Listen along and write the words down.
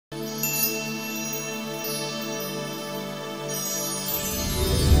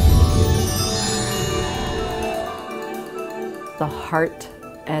the heart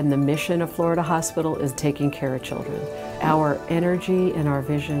and the mission of Florida Hospital is taking care of children. Our energy and our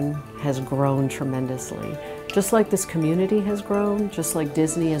vision has grown tremendously. Just like this community has grown, just like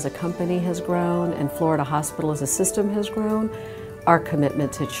Disney as a company has grown, and Florida Hospital as a system has grown, our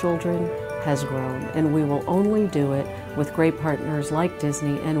commitment to children has grown. And we will only do it with great partners like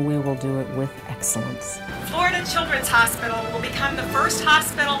Disney, and we will do it with excellence. Florida Children's Hospital will become the first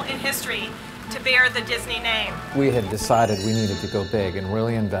hospital in history to bear the Disney name. We had decided we needed to go big and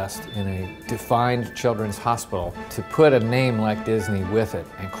really invest in a defined children's hospital to put a name like Disney with it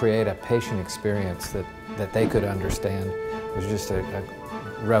and create a patient experience that they could understand. It was just a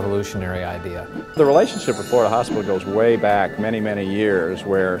revolutionary idea. The relationship with Florida Hospital goes way back many years,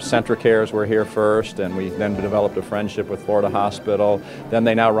 where Centricares were here first, and we then developed a friendship with Florida Hospital. Then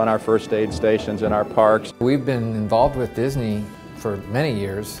they now run our first aid stations in our parks. We've been involved with Disney for many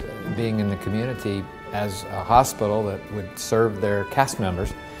years, being in the community as a hospital that would serve their cast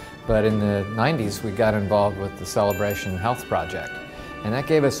members. But in the 90s, we got involved with the Celebration Health Project. And that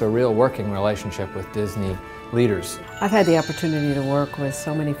gave us a real working relationship with Disney leaders. I've had the opportunity to work with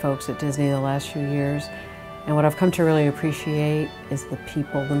so many folks at Disney the last few years, and what I've come to really appreciate is the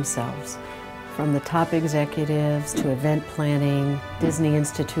people themselves. From the top executives to event planning, Disney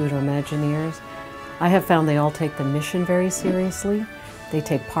Institute or Imagineers, I have found they all take the mission very seriously, they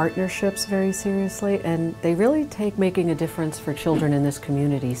take partnerships very seriously, and they really take making a difference for children in this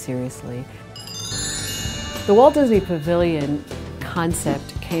community seriously. The Walt Disney Pavilion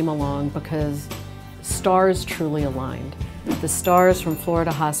concept came along because stars truly aligned. The stars from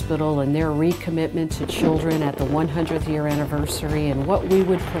Florida Hospital and their recommitment to children at the 100th year anniversary and what we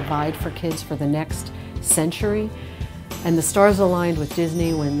would provide for kids for the next century. And the stars aligned with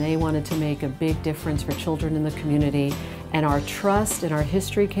Disney when they wanted to make a big difference for children in the community. And our trust and our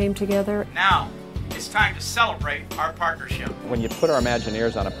history came together. Now, it's time to celebrate our partnership. When you put our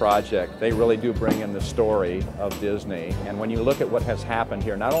Imagineers on a project, they really do bring in the story of Disney. And when you look at what has happened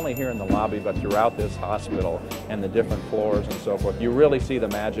here, not only here in the lobby, but throughout this hospital and the different floors and so forth, you really see the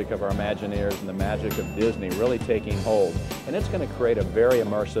magic of our Imagineers and the magic of Disney really taking hold. And it's going to create a very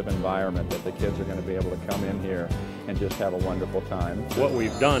immersive environment that the kids are going to be able to come in here and just have a wonderful time. What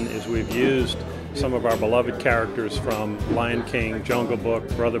we've done is we've used some of our beloved characters from Lion King, Jungle Book,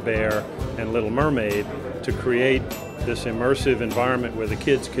 Brother Bear, and Little Mermaid to create this immersive environment where the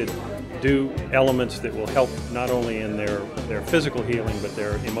kids could do elements that will help not only in their physical healing but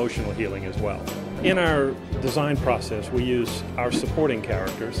their emotional healing as well. In our design process, we use our supporting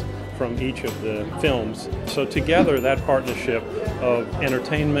characters from each of the films. So together, that partnership of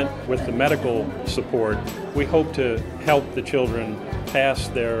entertainment with the medical support, we hope to help the children pass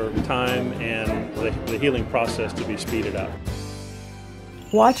their time and the healing process to be speeded up.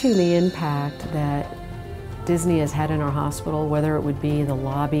 Watching the impact that Disney has had in our hospital, whether it would be the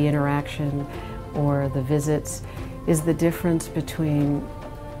lobby interaction or the visits, is the difference between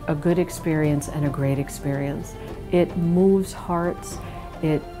a good experience and a great experience. It moves hearts,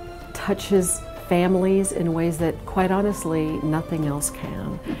 it touches families in ways that, quite honestly, nothing else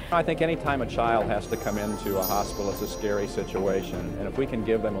can. I think any time a child has to come into a hospital, it's a scary situation. And if we can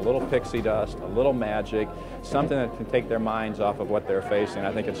give them a little pixie dust, a little magic, something that can take their minds off of what they're facing,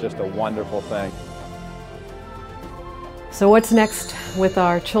 I think it's just a wonderful thing. So what's next with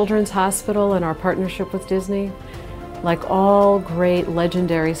our children's hospital and our partnership with Disney? Like all great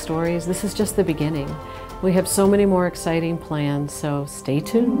legendary stories, this is just the beginning. We have so many more exciting plans, so stay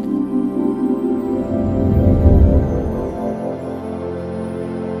tuned.